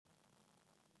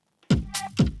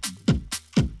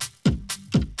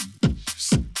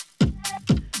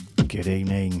Good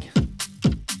evening.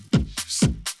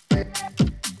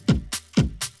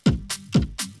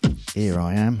 Here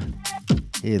I am.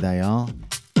 Here they are.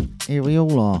 Here we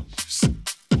all are.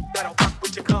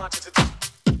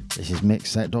 This is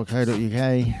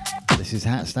Mixset.co.uk. This is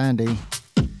HatStandy.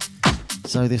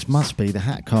 So this must be the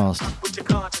Hatcast.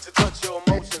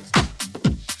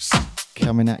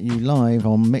 Coming at you live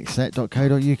on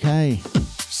Mixset.co.uk.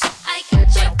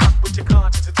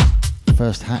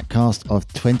 First Hatcast of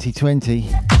 2020.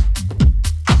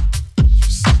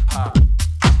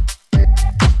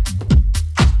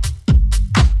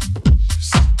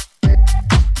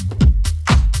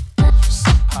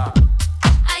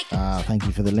 Thank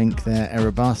you for the link there,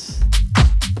 Erebus.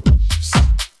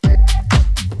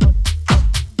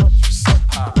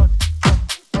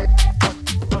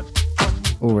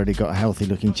 Already got a healthy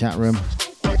looking chat room.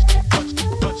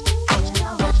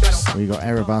 We got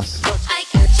Erebus.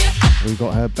 We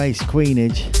got her bass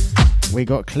queenage. We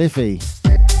got Cliffy.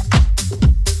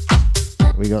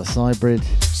 We got Cybrid.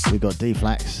 We got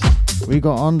Deflax. We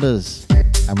got Onders.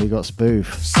 And we got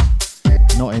Spoof.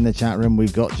 Not in the chat room,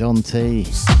 we've got John T.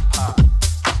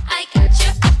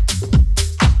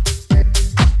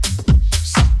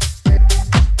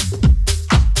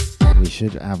 We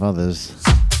should have others.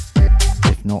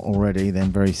 If not already,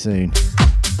 then very soon.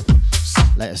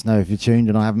 Let us know if you're tuned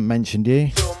and I haven't mentioned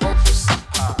you.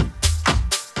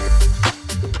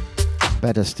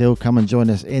 Better still, come and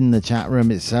join us in the chat room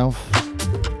itself.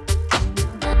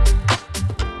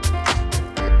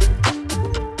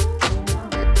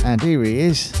 And here he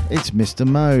is, it's Mr.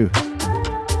 Mo.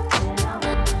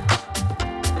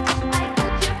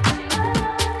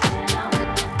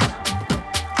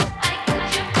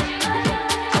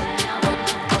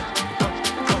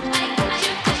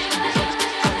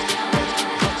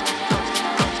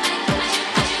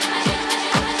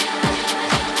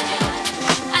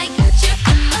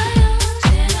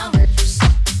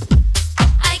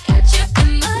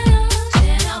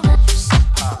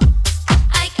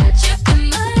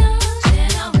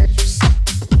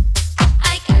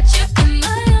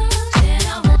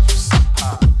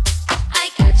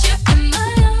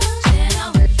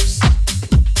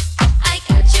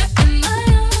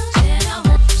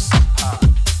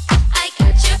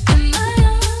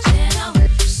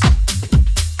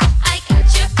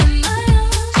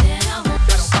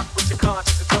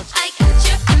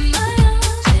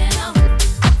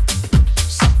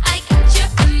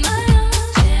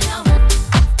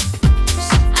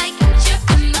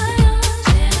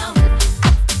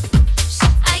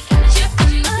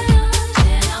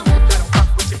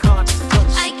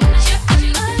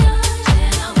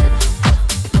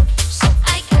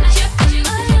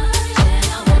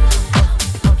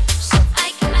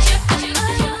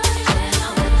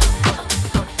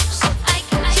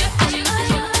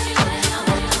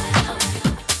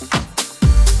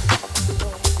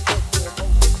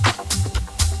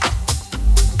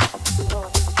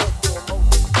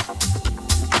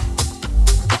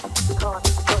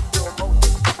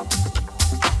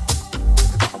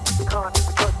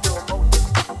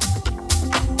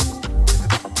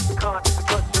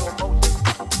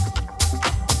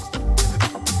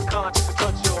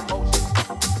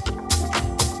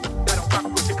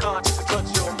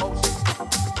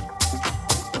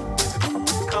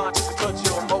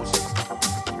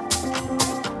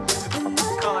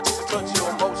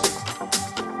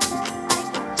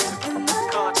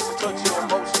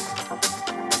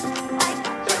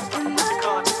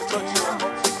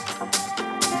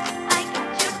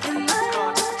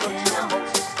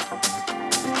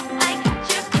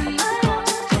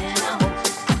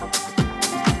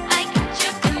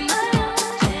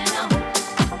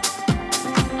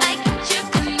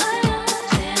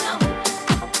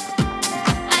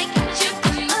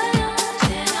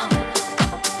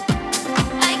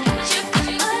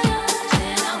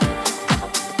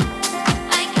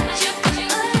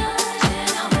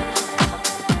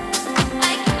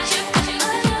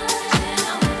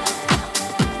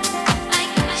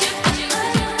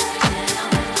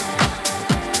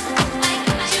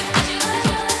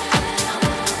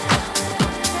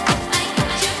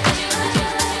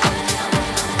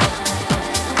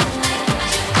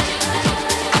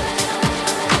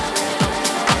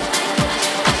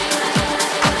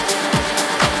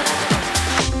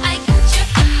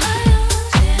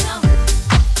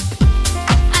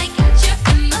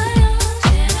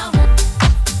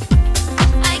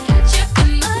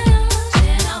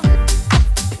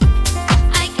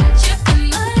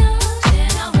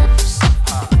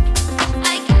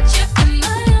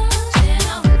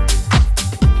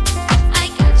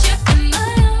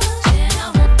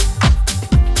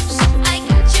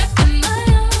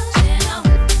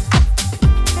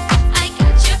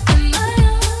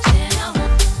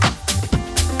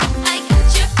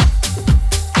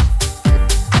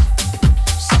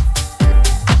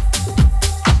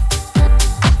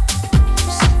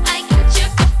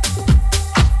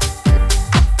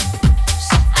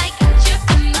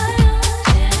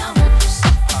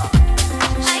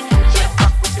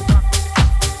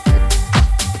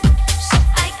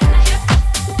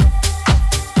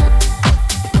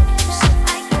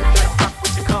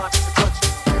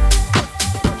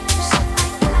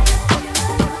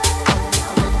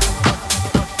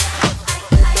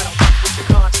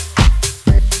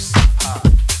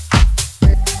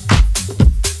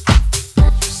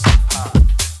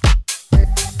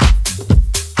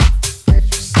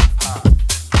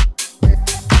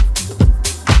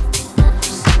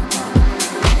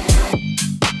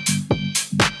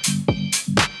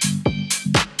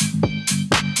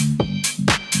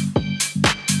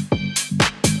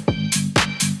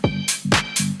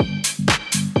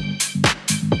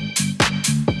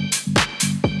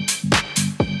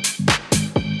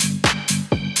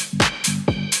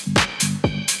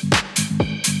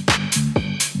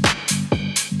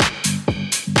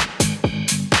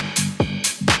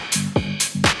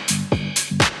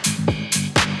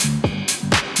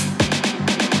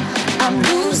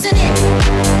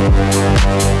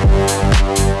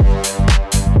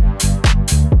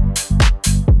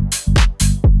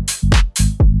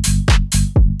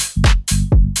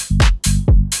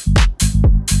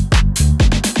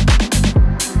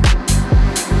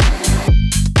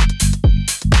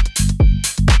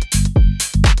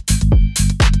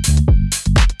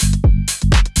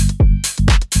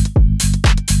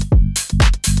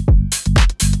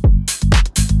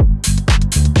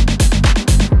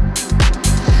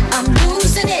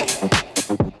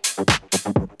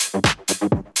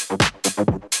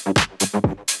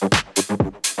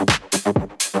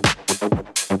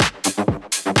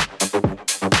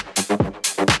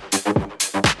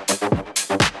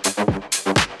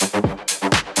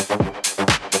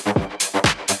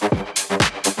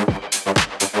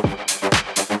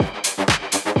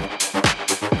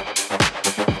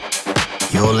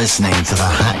 Listening to the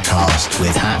Hatcast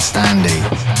with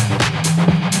HatStandy.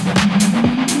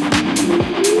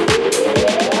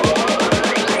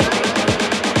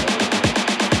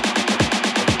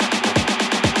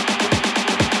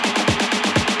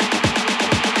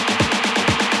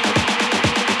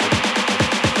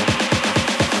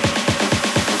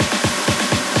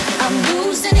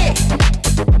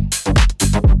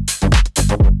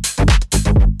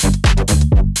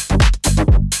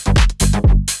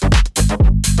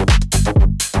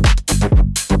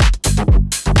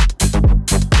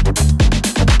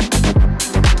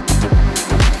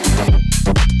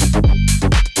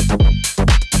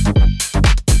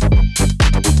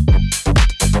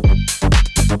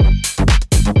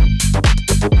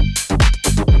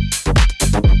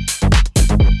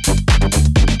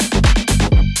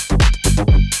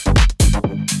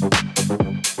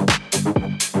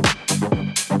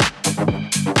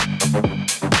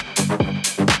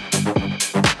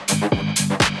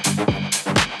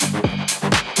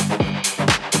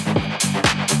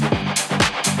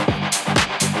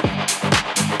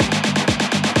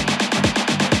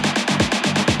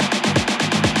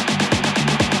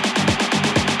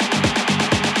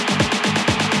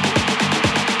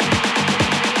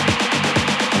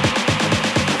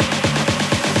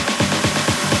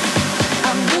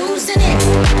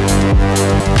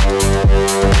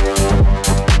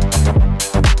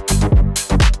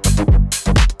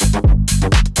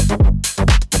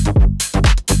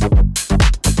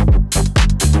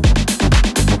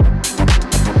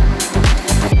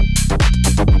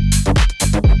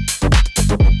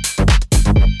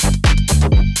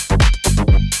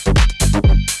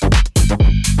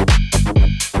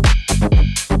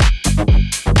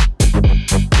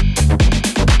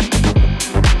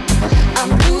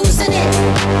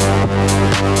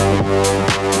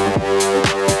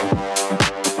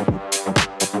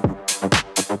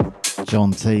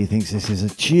 John T thinks this is a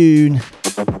tune,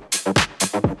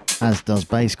 as does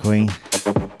Bass Queen.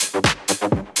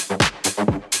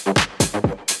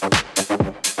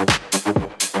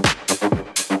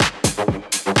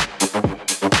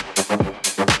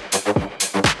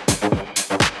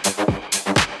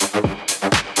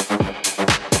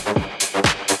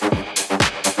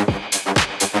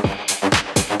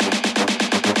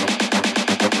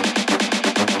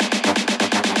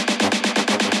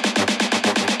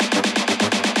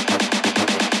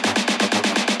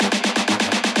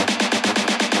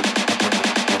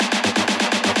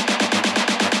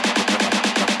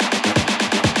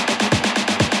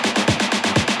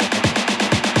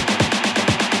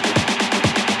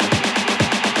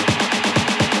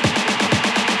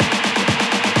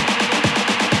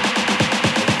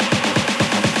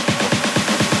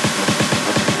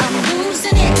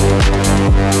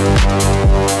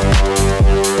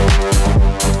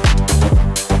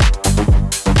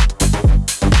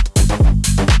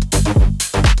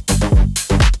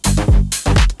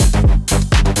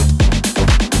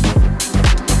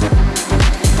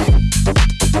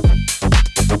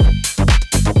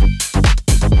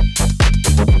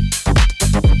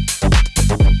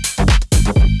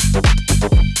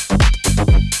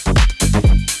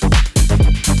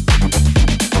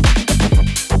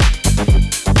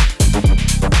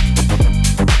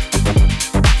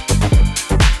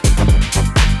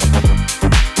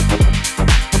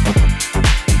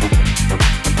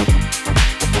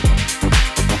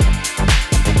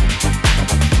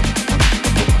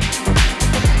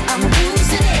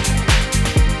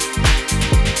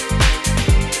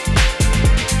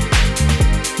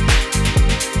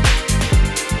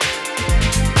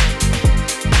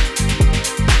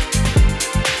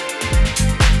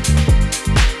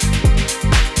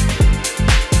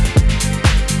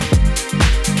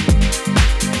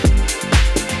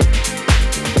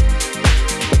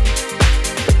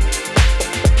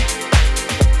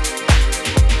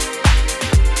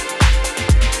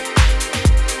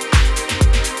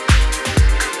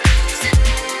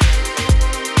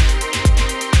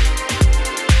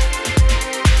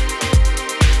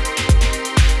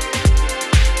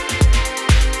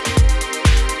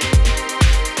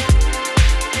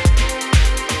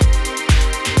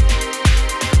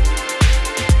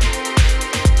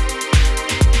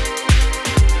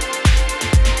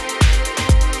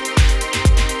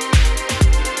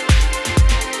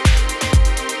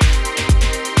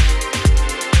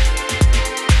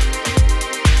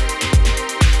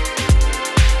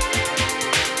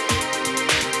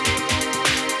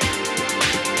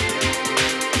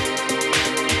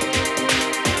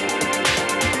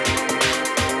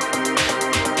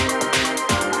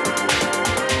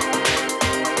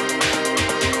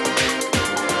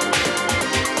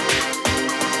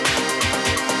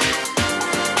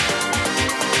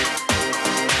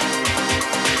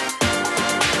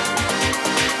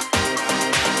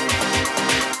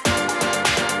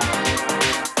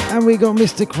 And we got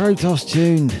Mr. Krotos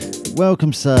tuned.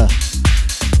 Welcome, sir.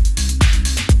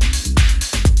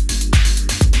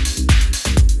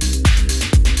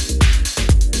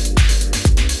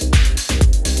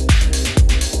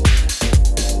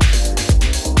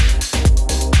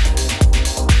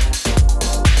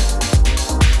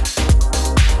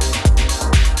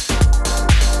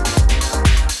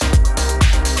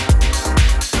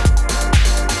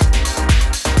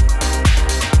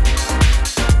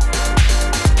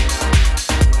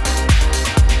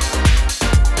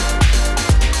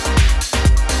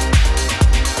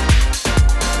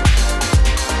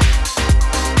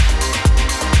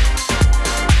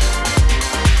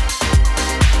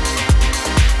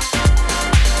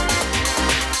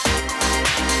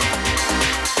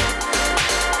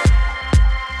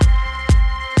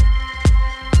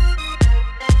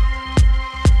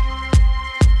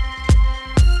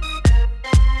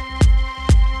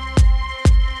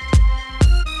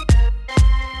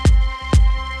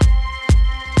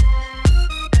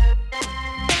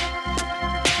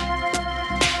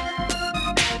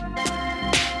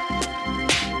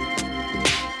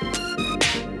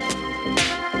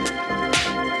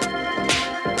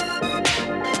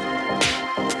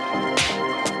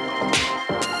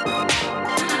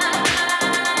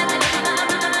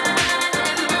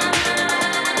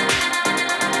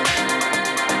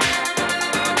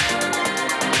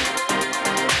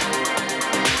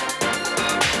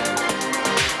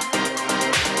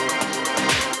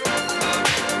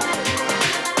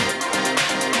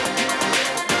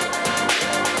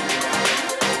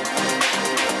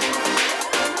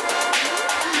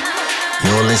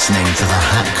 Listening to the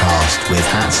Hatcast with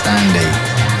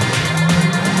HatStandy.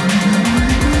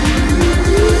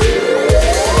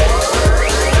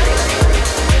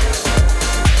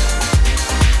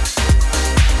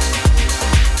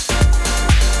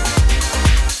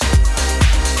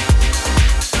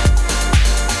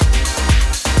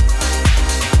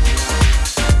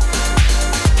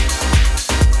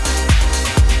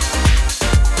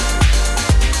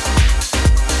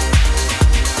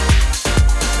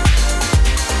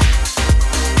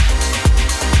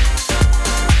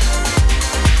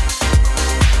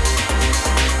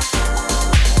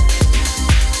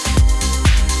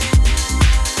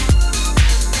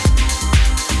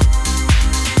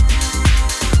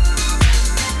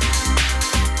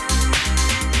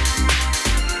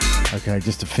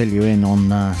 Just to fill you in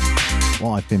on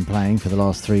what I've been playing for the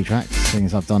last 3 tracks, seeing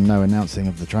as I've done no announcing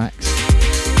of the tracks.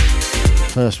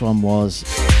 First one was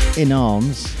In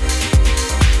Arms,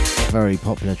 a very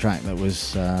popular track that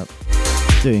was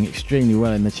doing extremely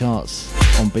well in the charts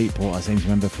on Beatport, I seem to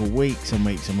remember, for weeks and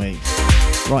weeks and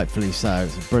weeks. Rightfully so,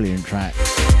 it's a brilliant track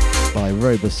by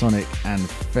Robosonic and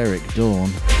Ferreck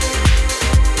Dawn.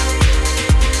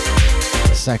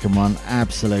 Second one,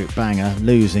 absolute banger,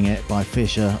 Losing It by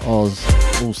Fisher Oz,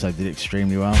 also did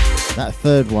extremely well. That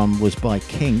third one was by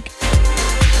Kink.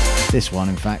 This one,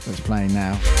 in fact, that's playing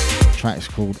now. The track's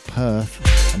called Perth,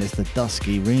 and it's the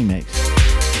Dusky remix.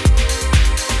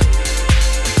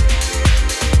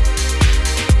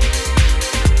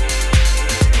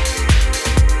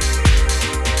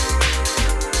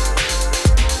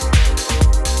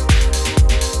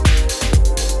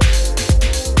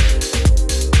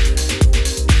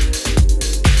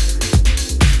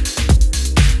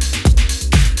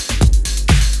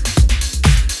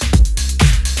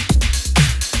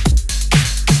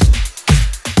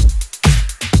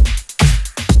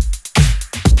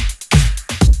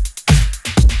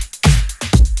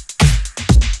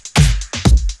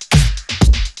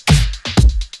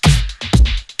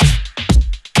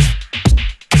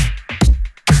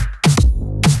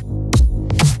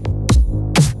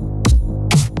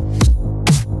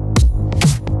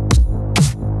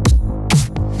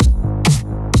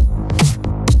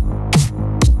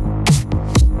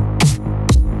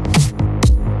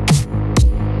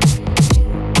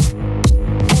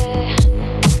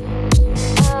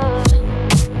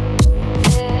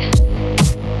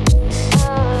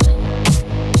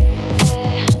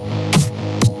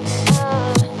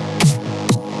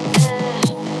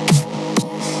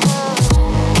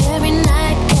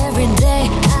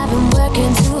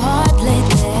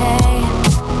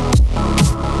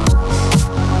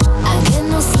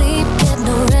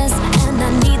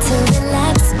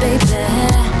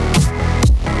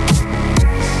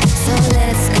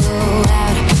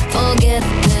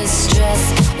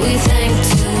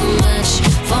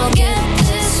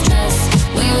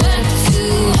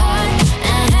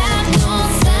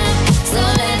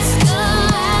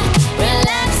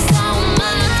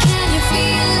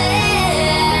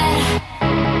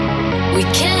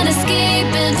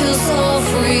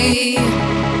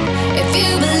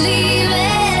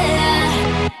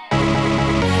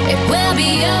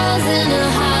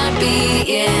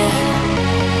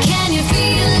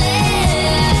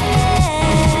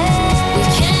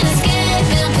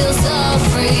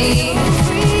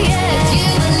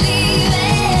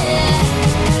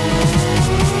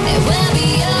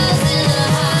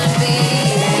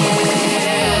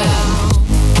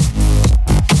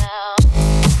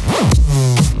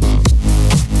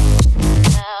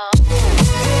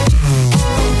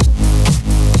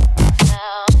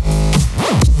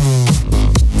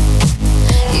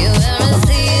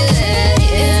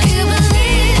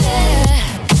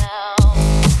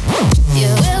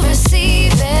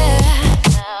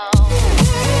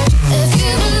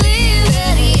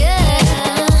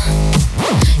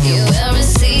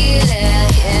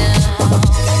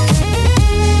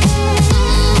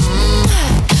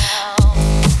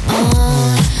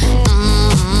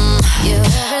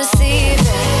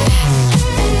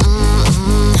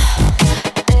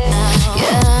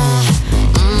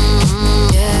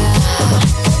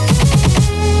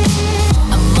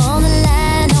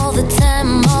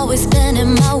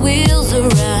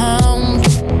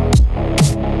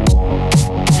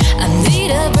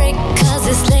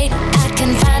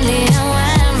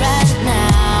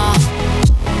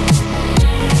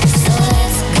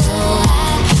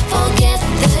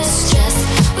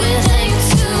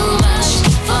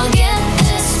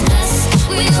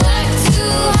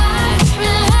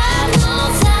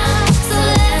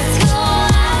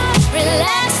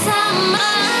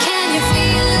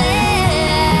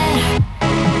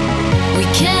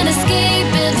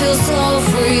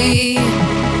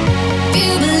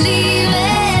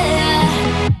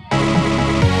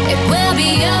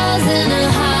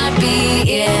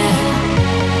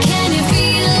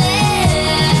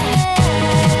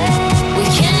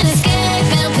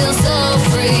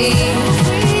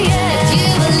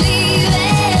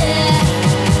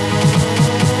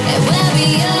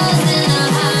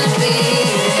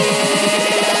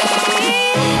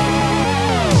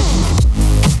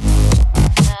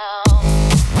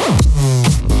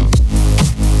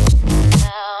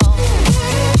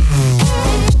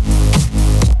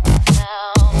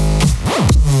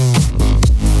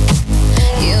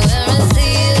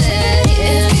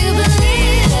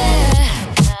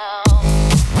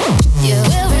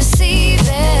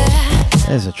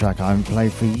 track I haven't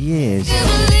played for years.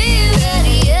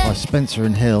 By Spencer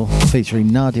and Hill,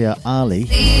 featuring Nadia Ali.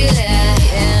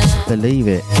 Believe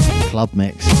It, club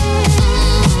mix.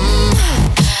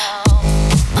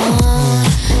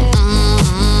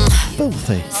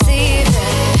 Filthy.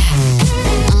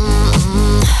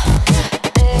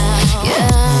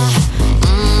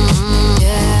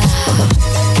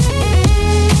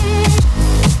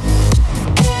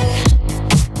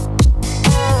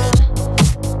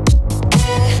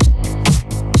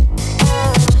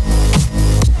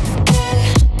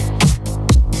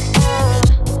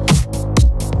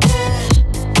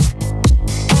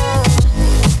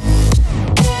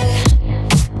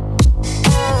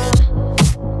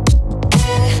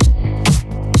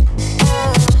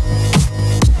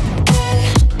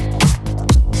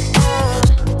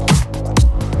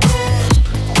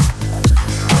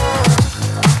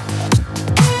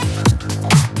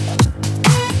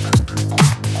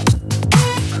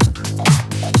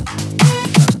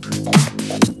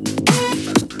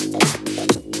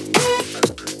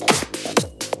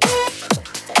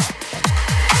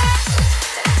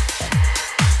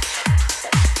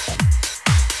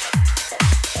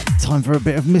 Time for a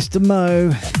bit of Mr.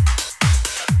 Mo.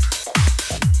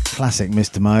 Classic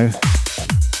Mr. Mo.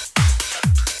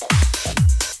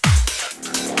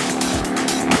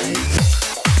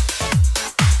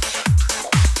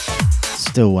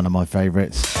 Still one of my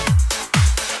favourites.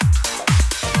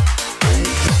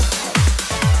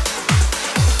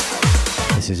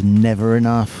 This is Never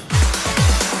Enough.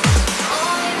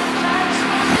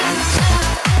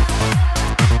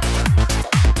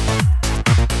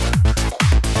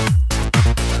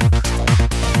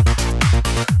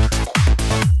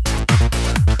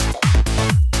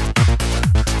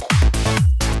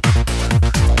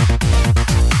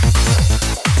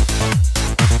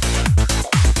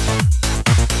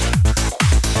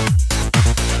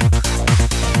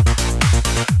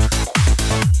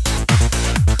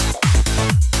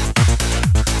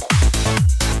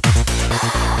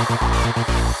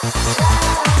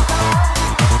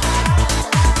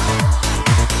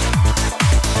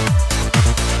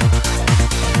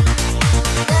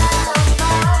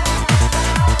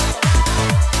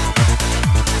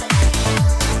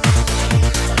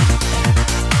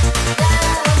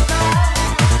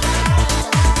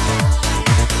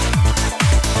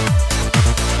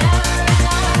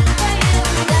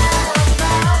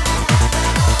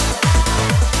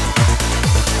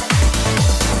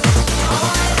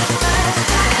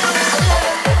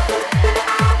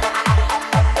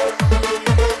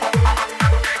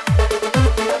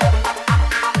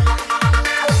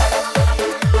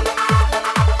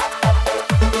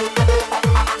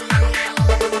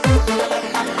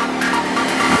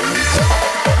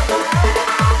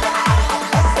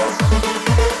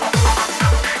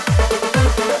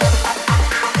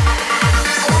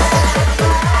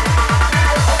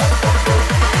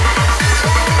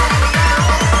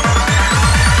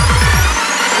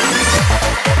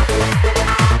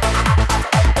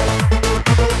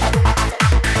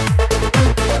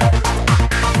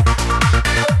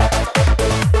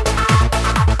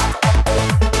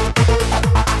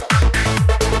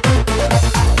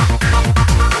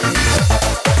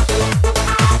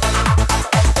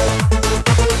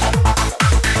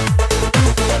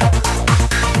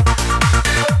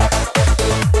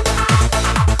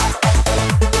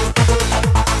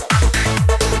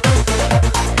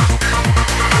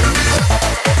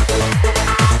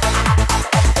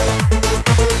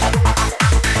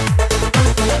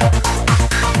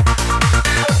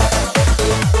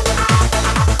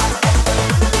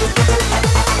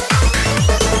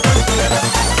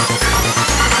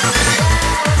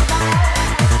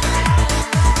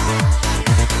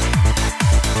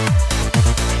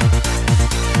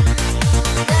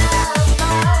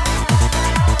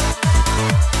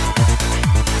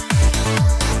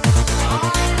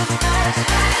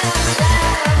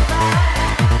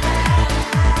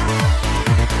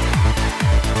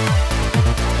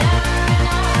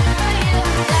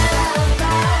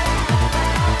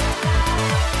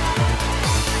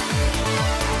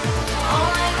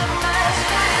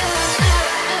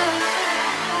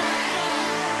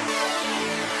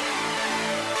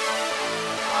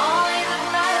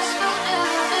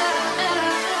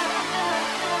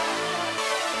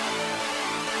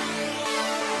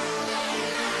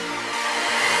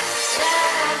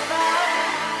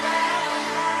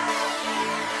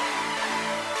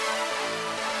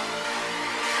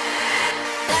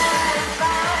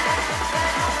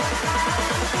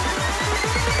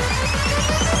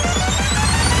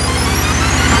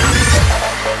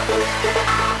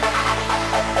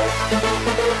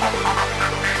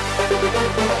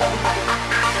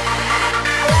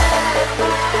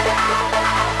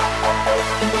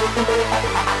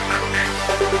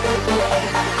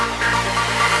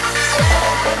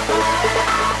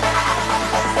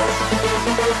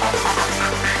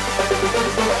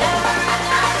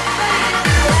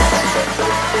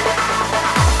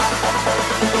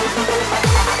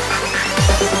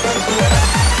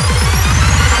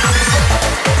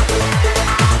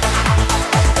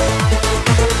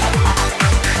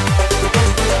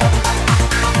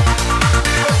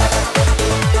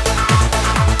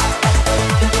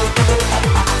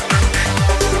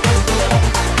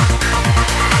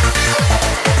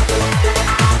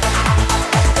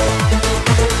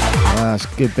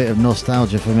 Good bit of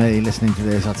nostalgia for me listening to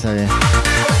this, I tell you.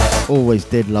 Always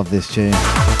did love this tune.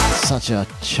 Such a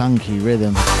chunky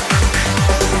rhythm.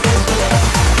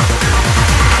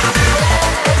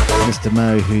 Mr.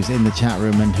 Mo, who's in the chat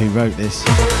room and who wrote this,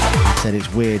 said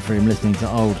it's weird for him listening to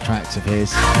old tracks of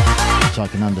his, which I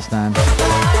can understand.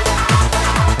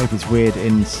 Hope it's weird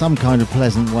in some kind of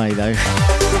pleasant way though.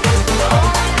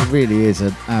 It really is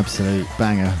an absolute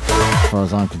banger as far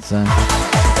as I'm concerned.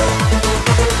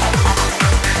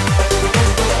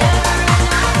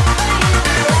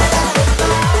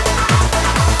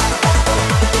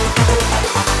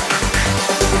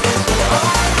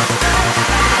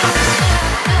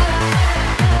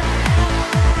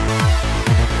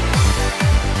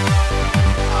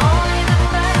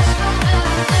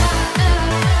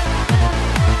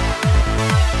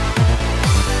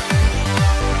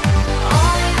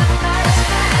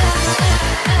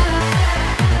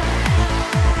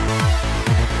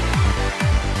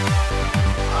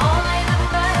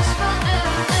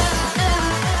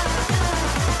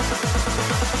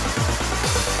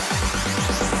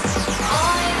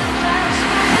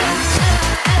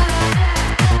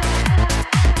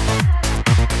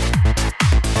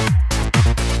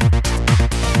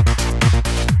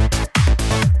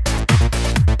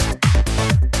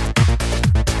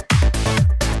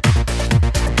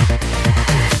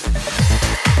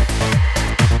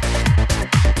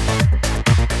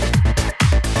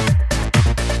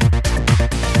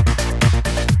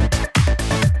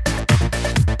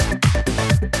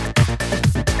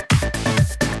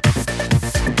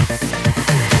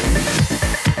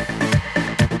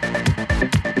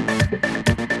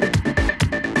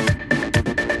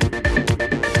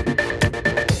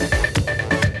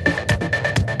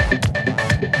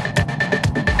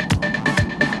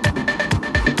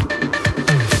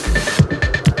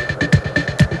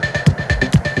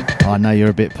 I know you're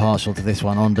a bit partial to this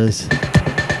one, Onders.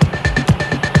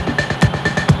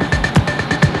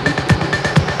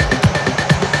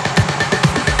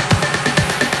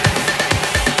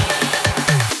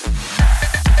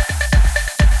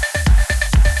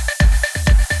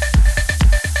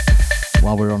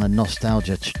 While we're on a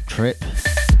nostalgia trip,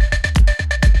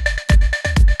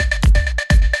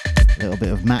 a little bit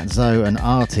of Mozart and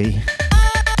Arty.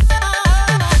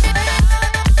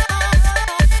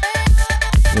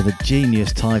 With a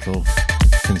genius title,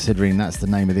 considering that's the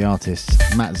name of the artists,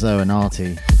 Trizzoh and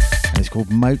Arty, and it's called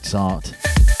Mozart,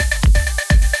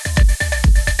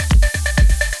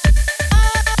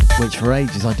 which for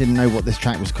ages I didn't know what this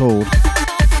track was called,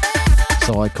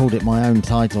 so I called it my own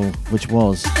title, which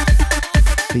was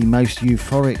the most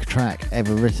euphoric track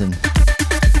ever written.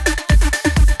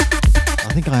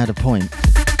 I think I had a point.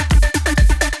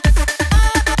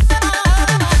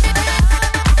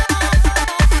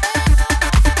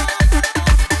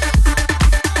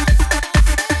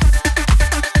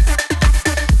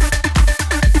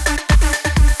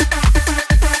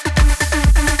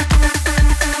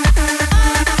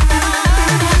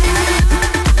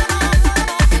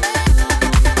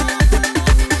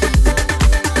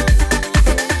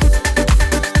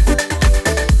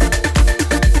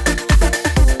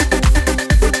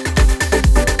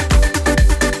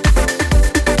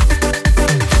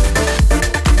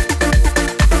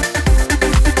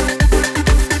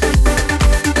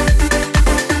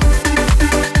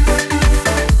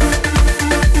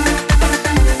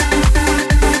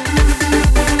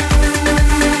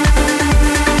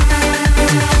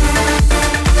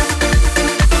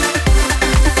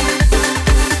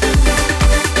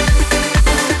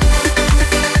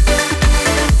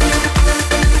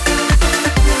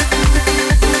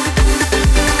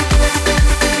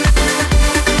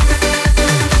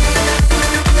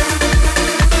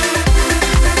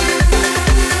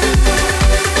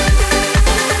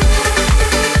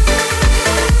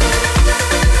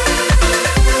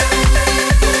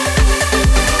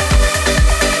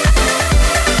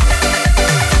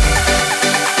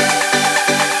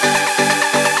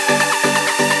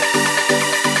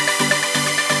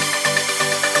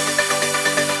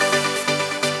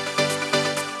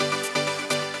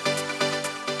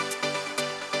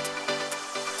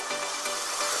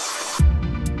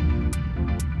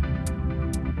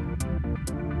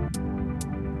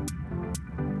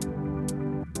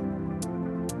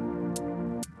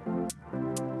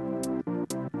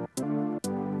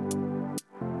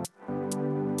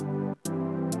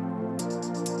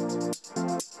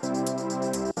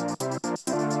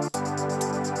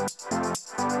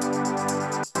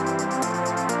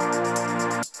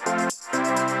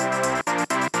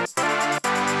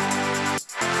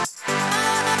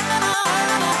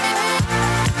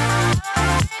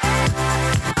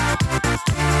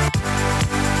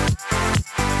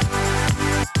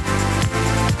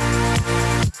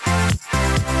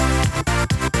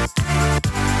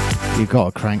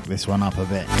 got to crank this one up a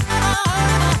bit.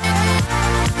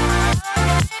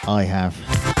 I have.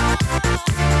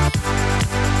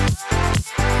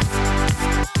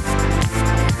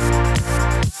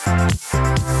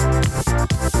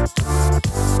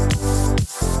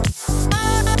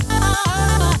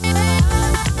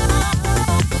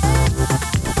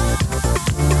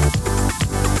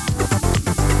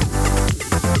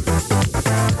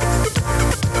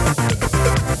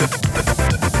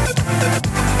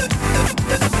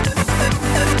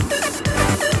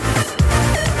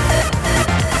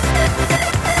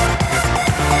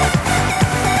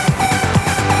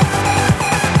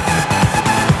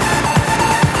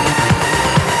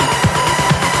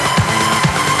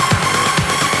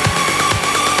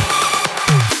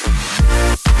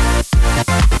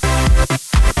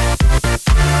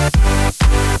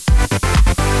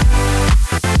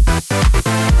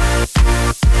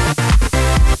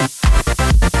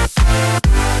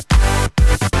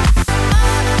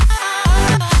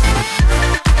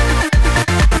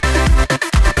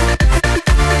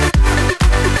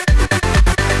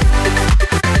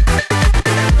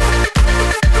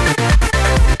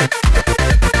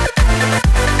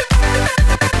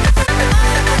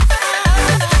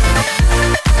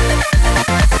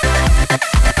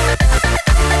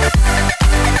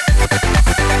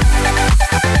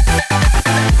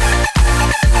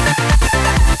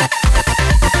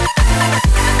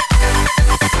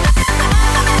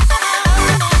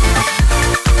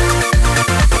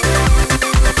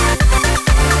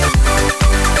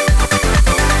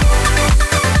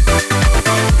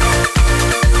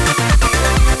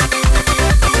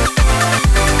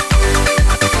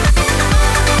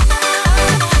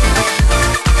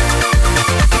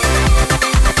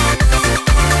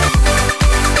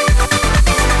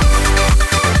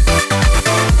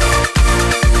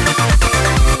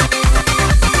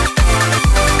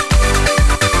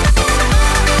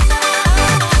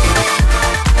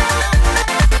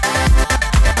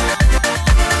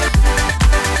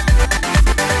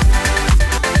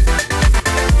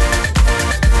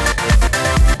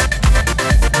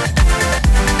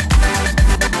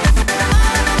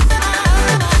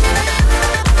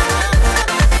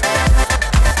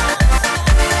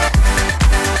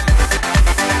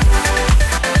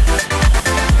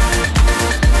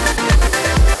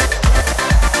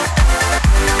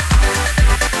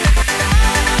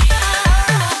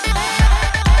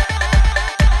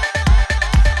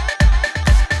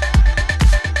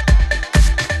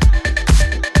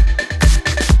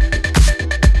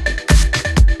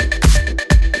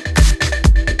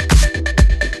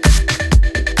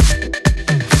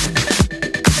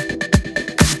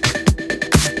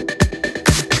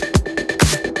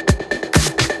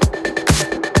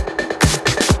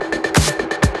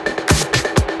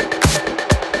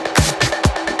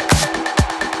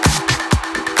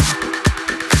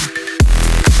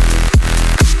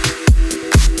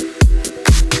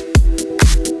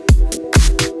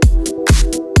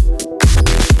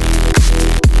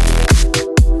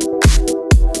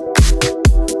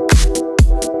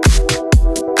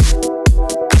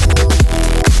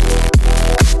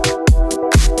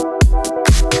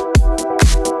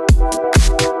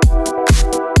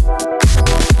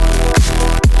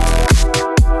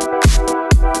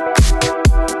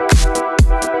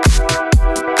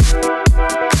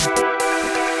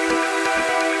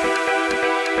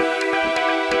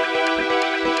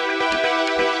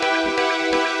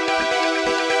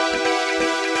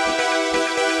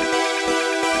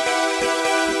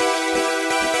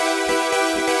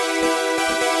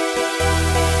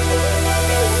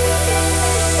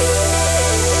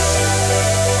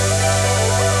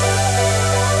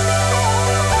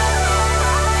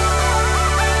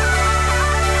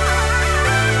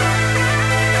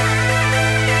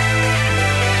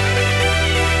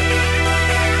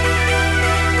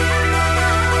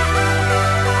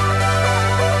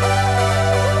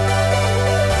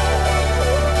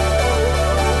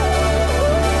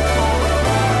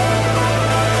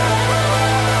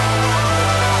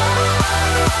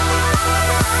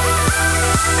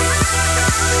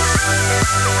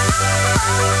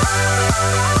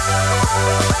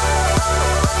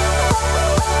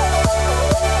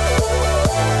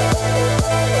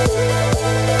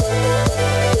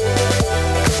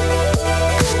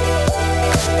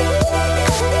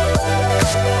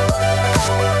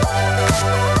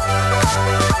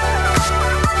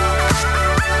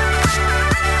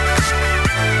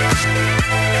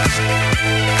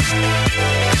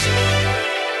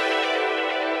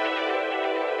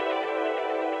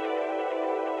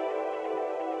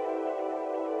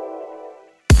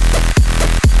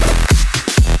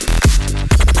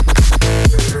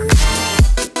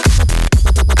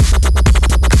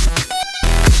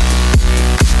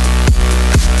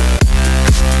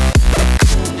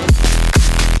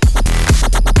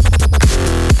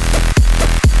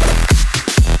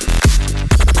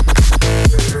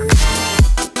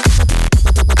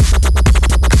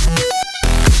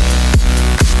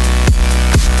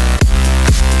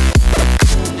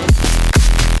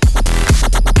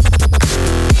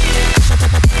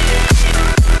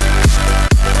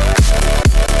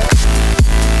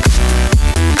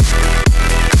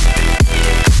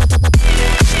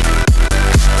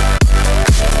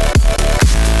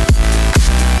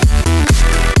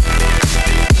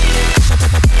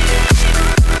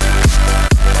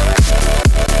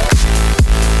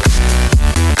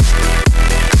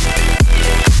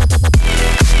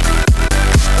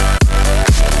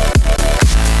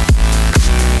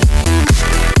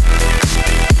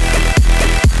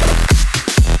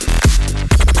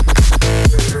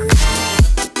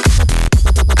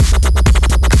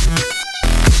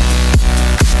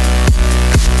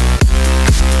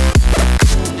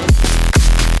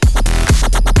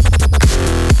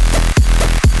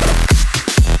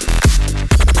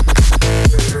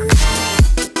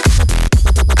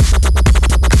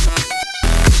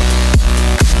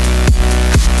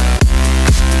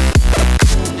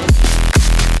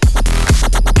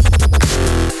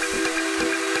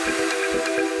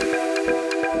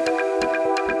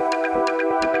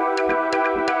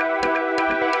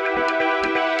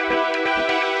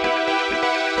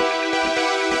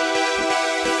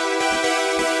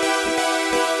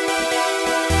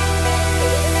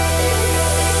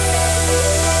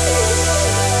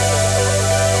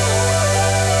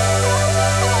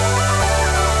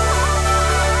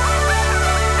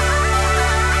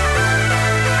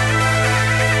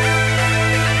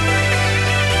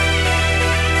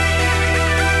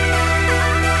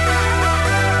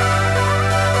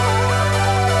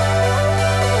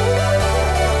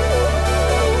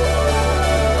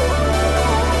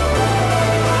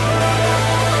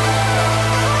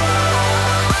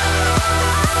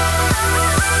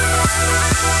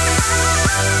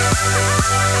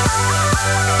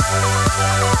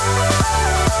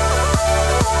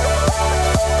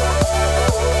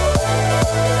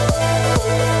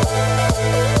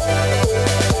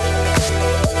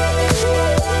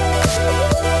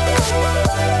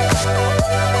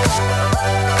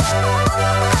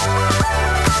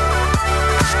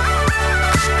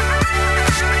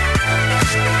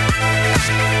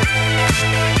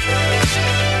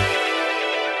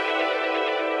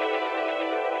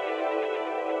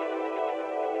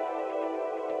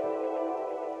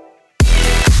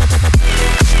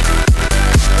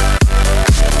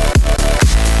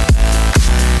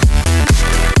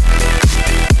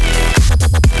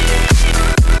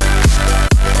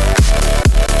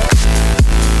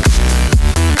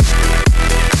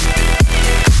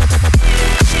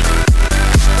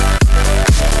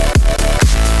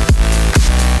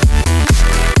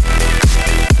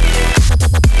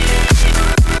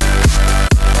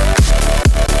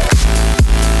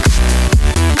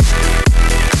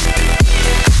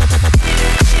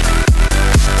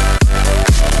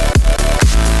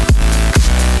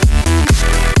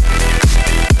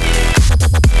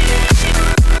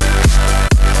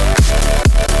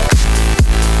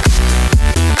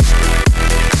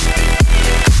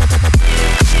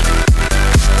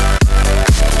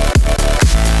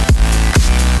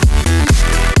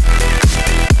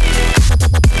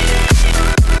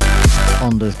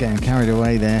 Getting carried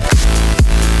away there,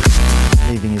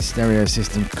 leaving his stereo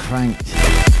system cranked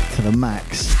to the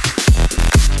max,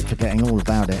 forgetting all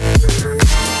about it.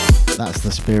 That's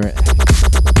the spirit.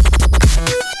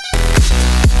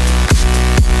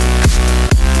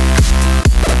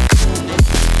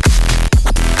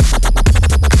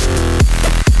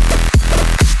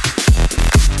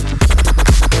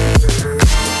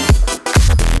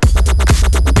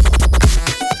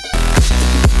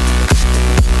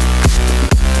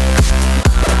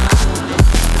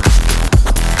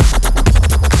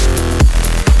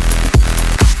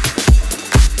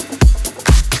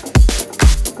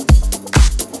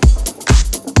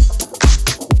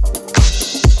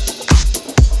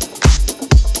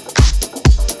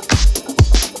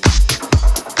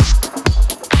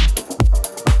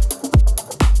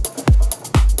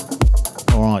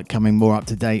 Coming more up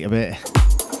to date a bit,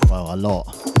 well, a lot.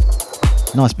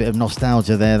 Nice bit of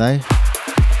nostalgia there though.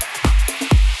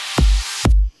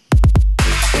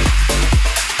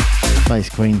 Bass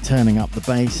Queen turning up the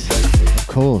bass, of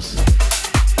course,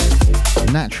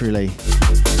 naturally.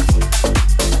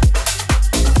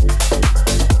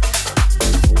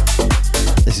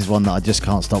 This is one that I just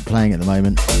can't stop playing at the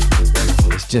moment.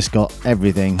 It's just got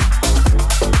everything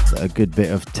that a good bit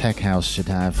of tech house should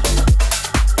have.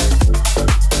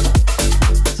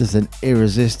 It's an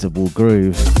irresistible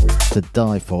groove to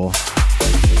die for.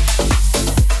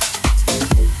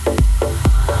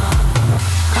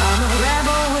 I'm a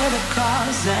rebel with a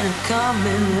cause and I'm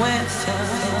coming with her.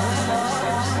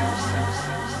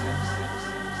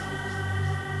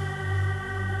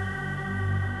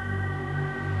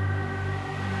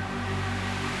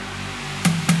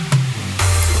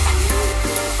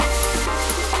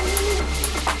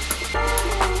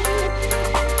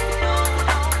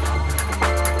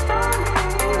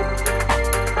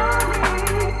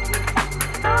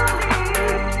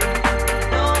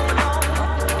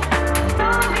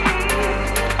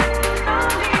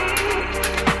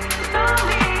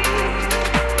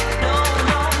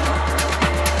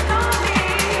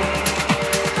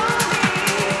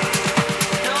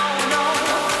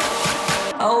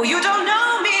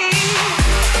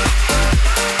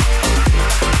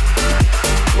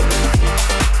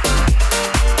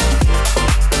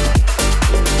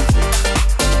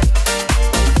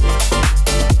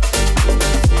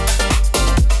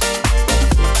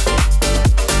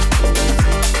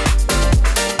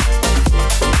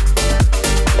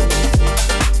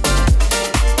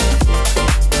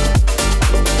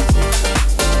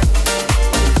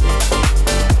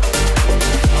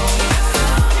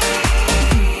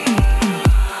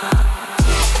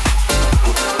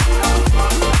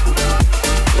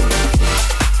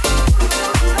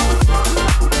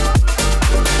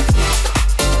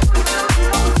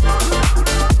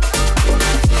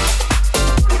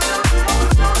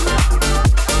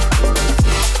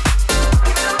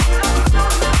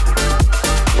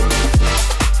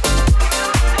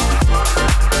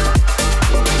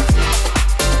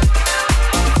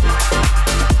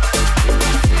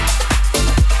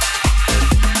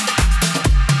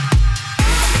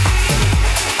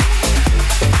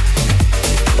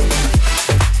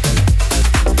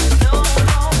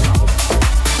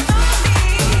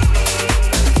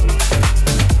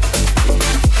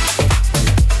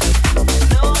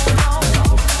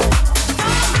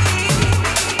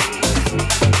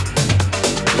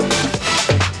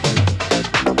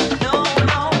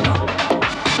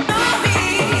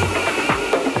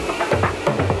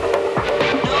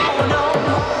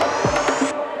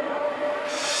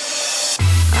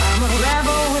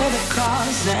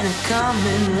 and I'm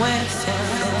coming with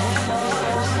you.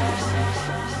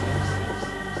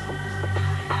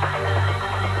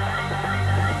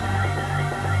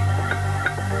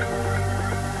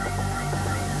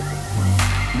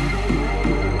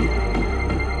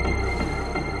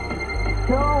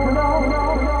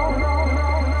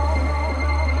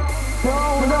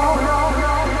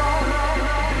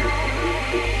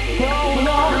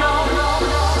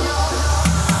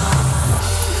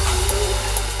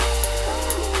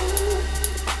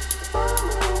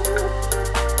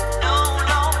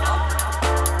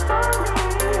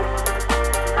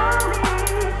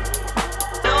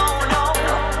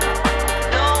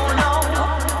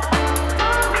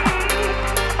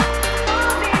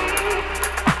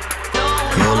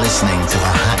 Listening to the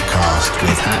HatCast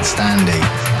with HatStandy.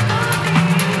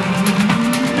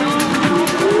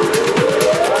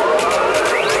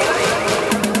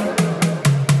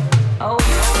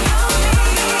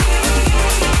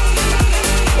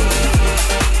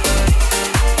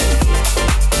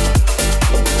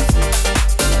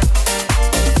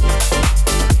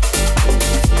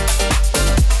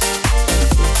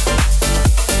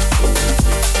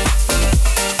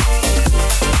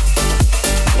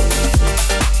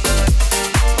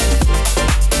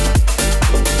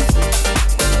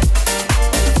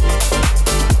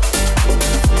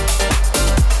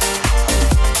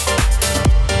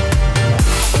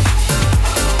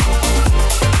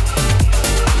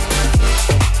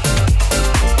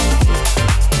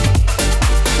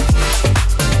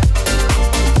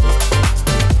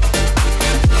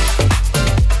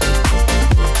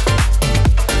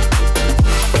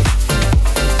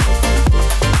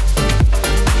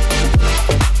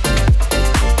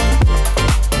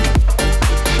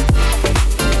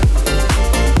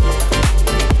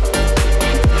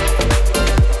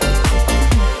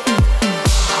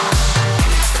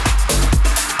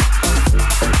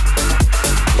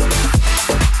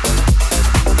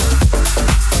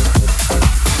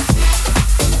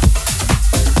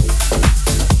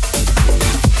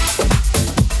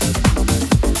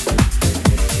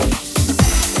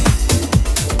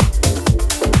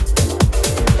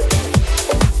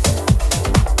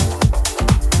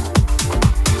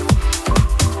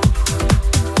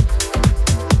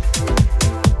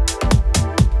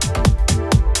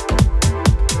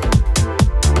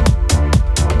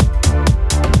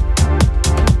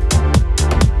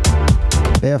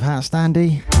 Bit of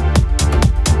HatStandy.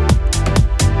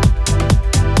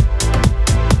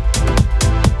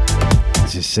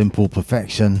 This is Simple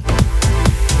Perfection.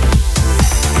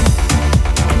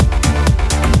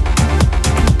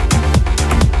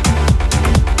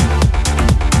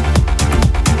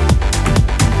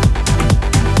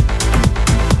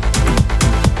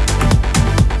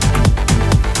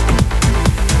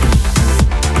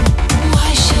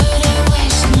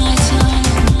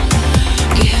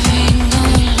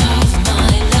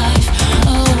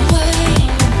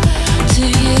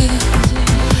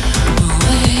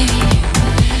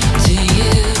 To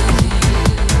you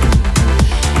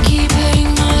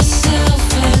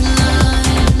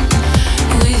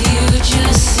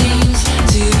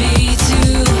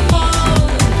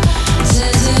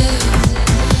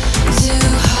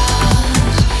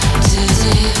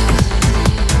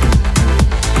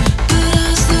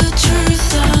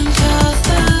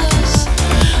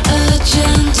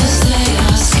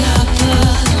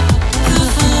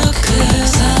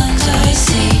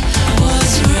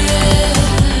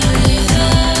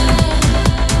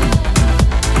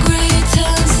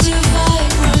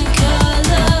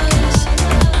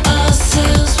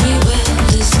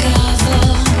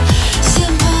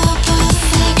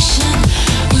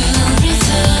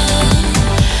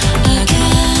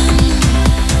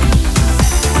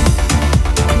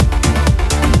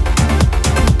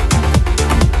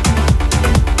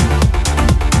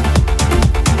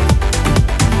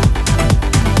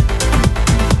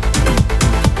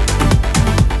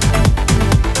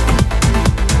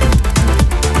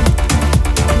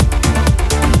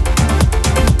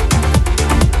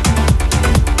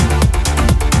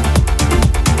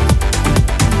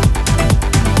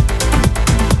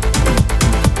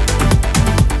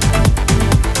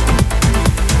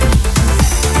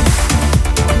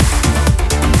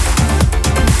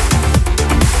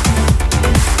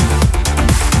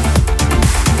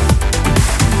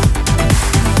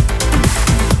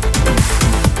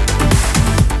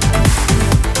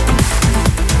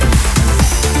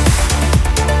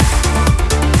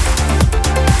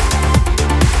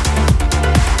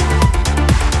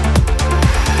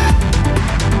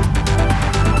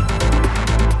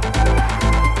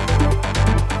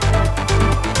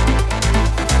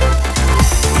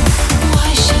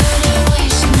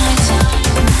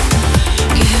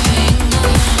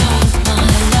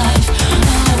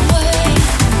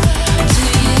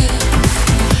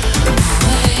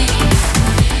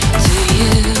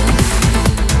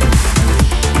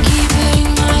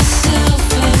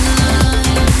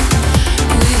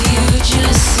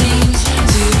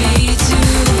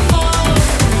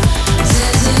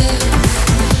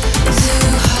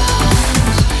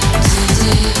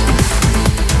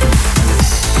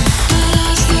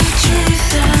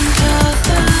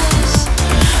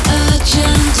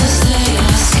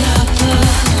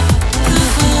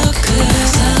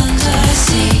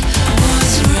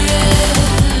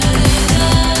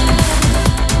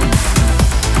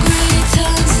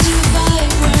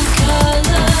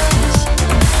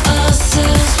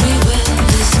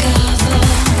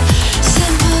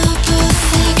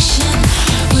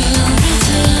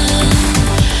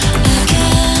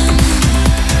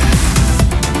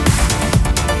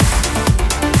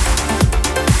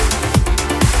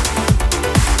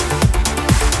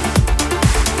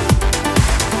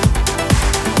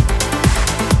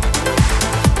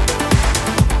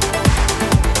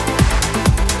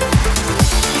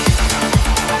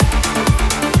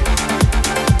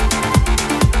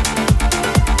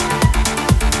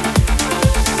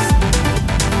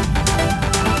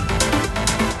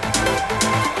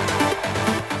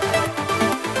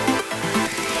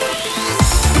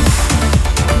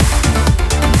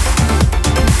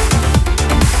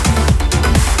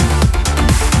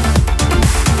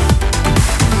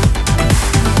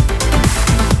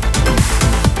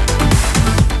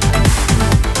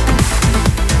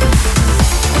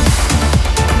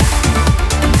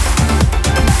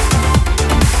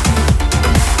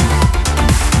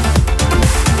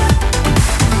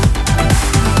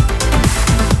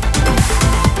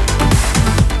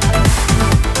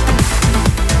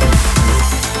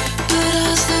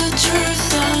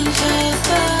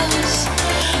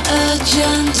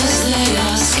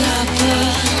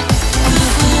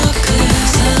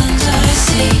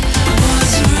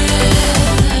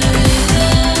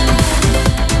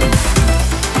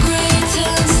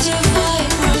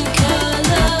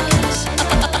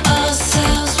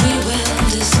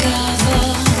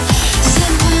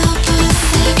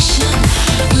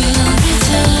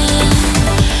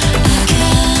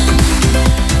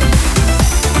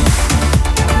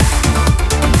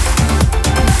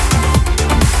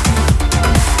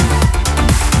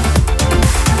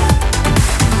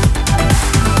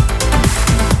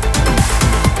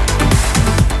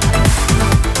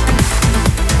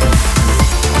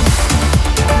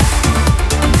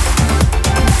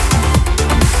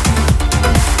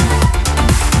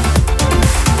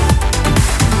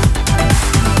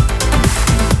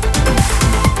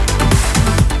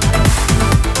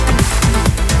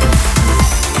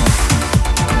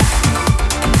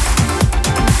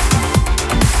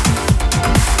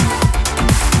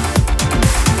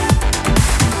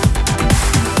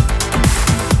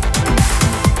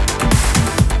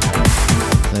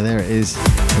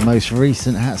Most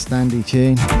recent HatStandy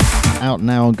tune, out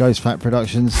now on Ghost Fat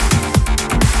Productions.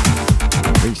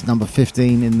 Reached number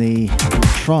 15 in the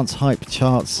trance hype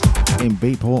charts in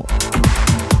Beatport.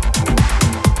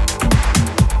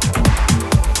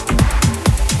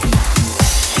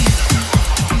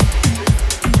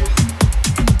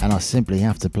 And I simply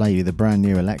have to play you the brand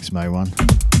new AlexMo one.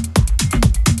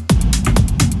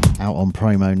 Out on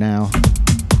promo now,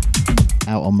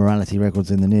 out on Morality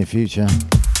Records in the near future.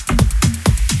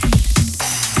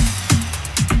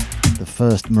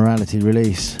 First Morality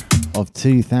release of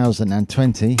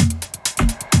 2020.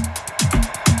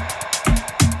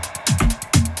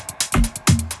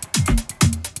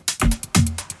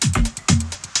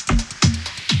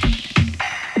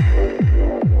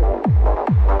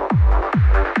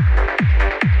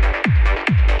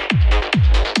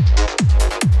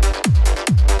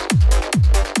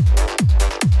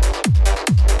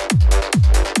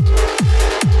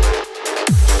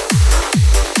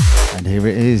 And here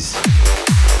it is.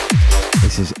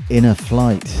 This is Inner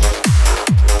Flight.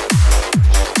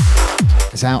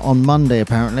 It's out on Monday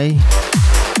apparently.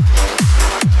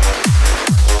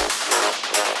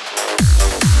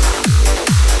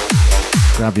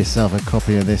 Grab yourself a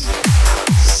copy of this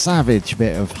savage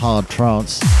bit of hard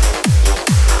trance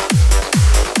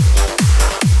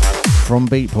from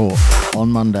Beatport on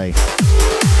Monday.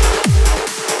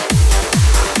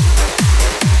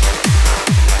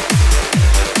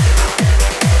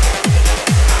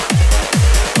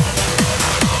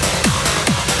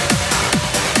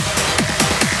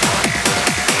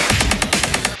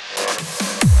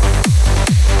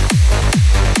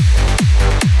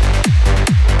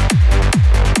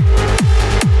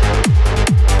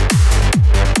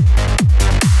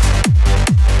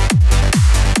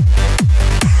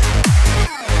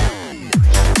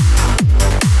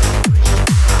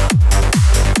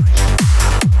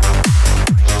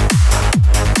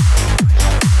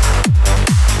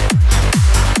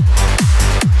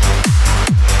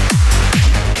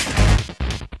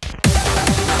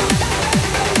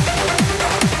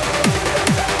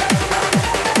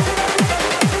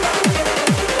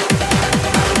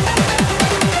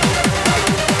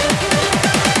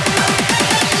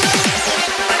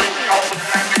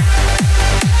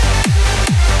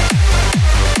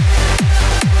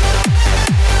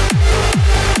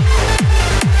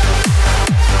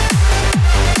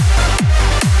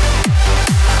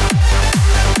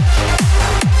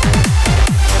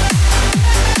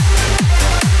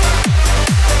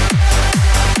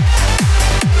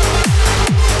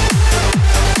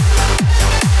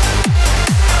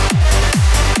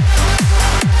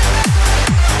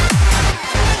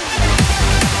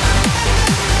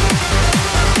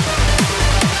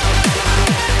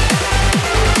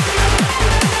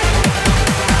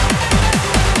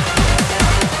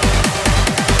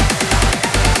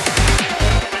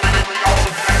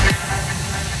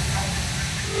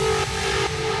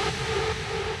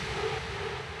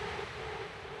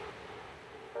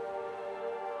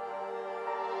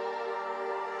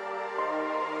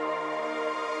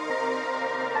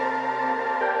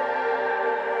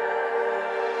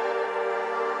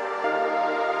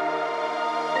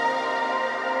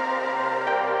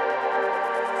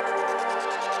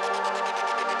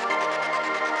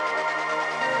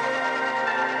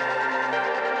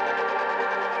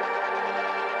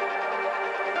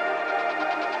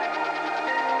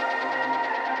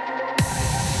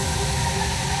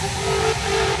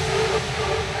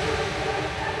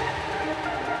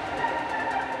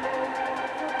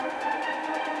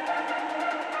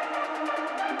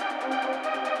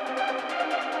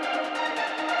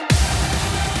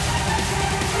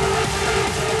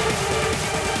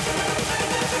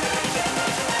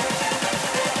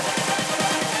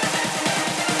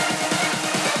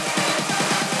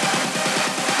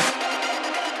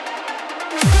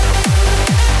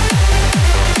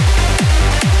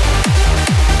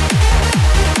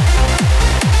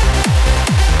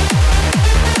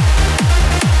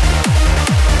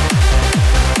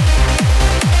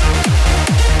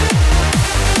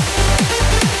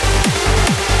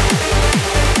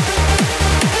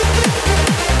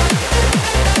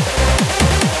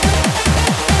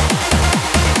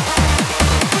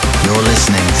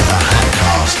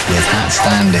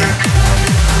 HatStandy.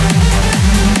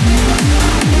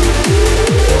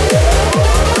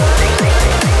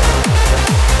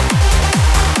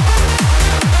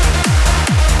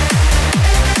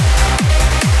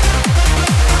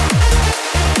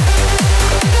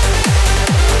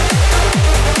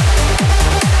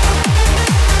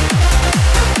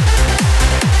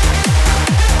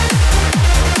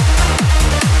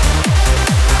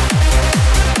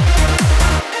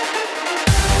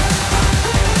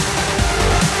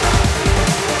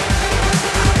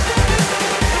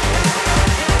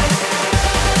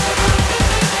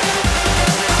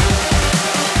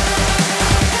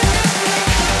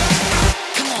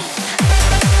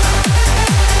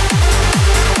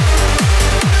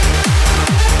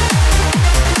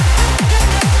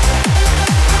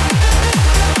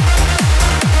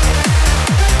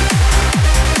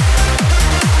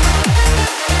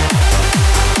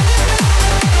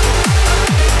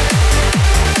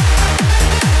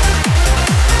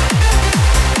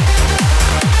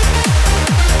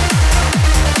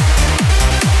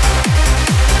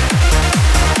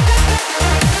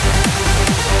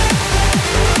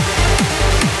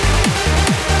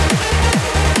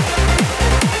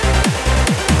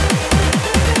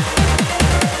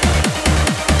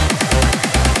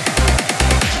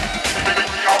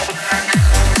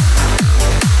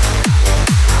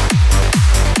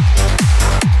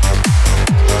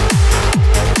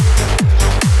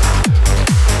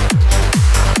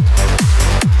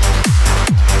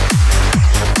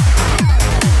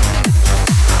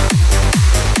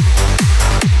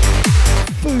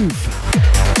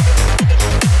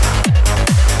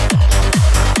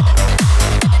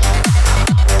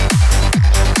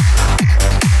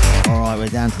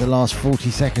 The last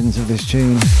 40 seconds of this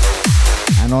tune,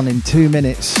 and on in 2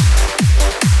 minutes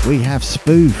we have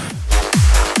Spoof,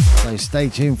 so stay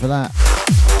tuned for that.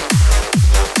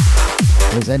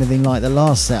 If there's anything like the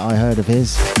last set I heard of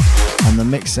his on the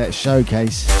Mixset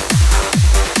showcase,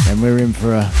 then we're in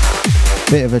for a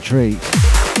bit of a treat.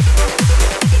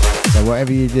 So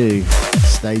whatever you do,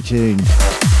 stay tuned.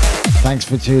 Thanks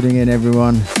for tuning in,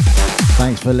 everyone.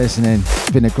 Thanks for listening.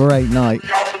 It's been a great night.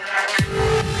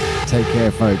 Take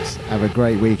care, folks. Have a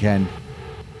great weekend.